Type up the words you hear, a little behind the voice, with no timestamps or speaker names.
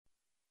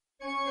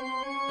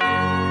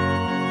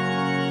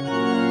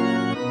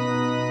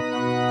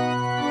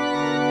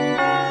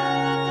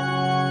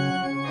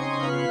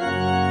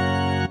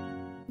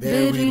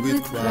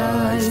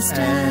Christ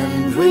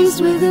and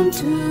raised with Him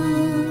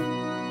too.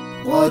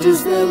 What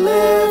is there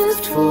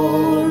left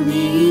for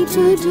me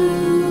to do?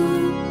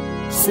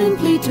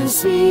 Simply to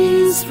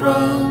cease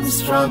from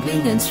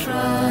struggling and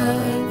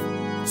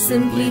strife,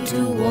 simply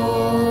to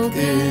walk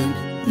in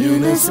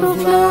newness of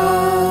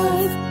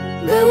life,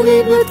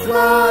 buried with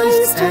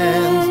Christ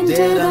and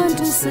dead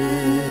unto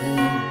sin,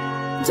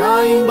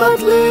 dying but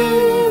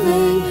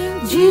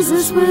living,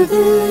 Jesus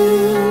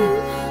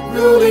within,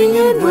 ruling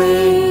and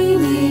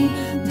reigning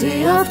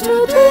day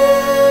after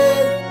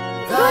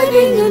day,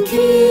 guiding and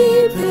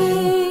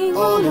keeping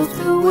all of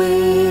the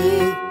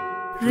way.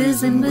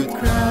 Risen with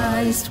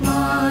Christ,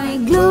 my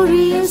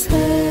glorious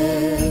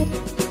head,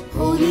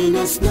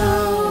 holiness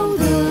now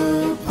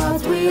the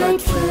pathway I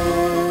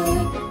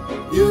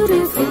tread,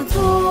 beautiful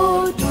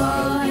thought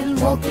while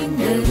walking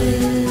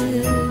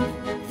therein.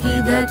 He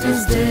that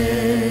is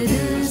dead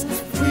is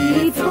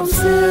freed from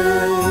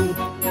sin,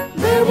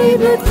 buried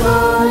with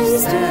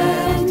Christ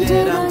and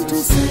dead unto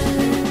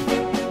sin,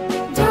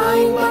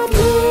 dying but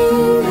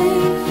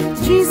living,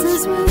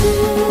 Jesus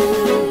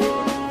within,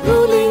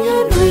 ruling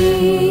and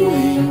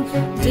reigning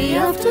day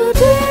after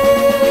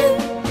day,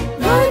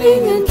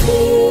 guiding and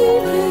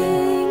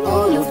keeping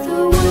all of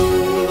the way.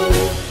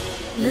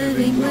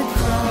 Living with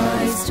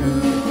Christ who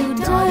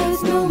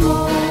dieth no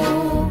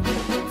more,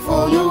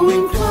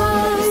 following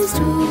Christ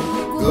who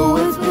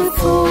goeth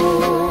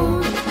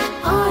before.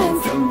 I am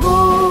from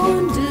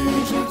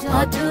bondage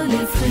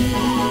utterly free,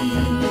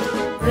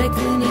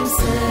 reckoning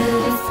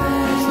self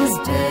as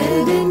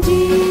dead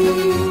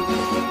indeed,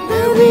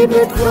 buried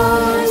with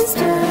Christ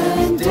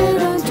and dead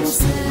unto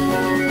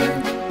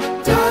sin,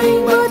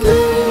 dying but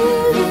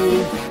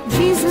living,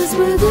 Jesus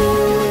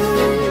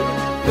within,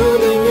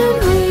 ruling and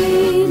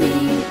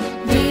reigning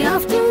day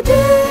after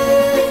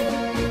day,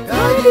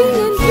 guiding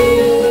and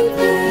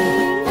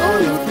keeping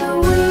all of the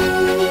way.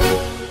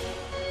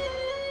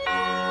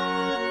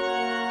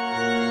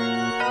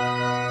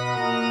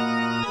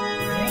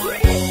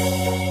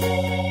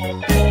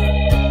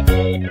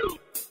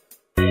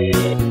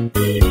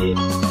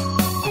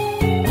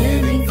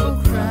 Living for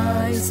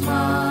Christ,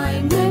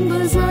 my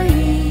members I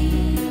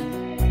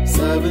lead,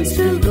 servants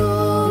to God.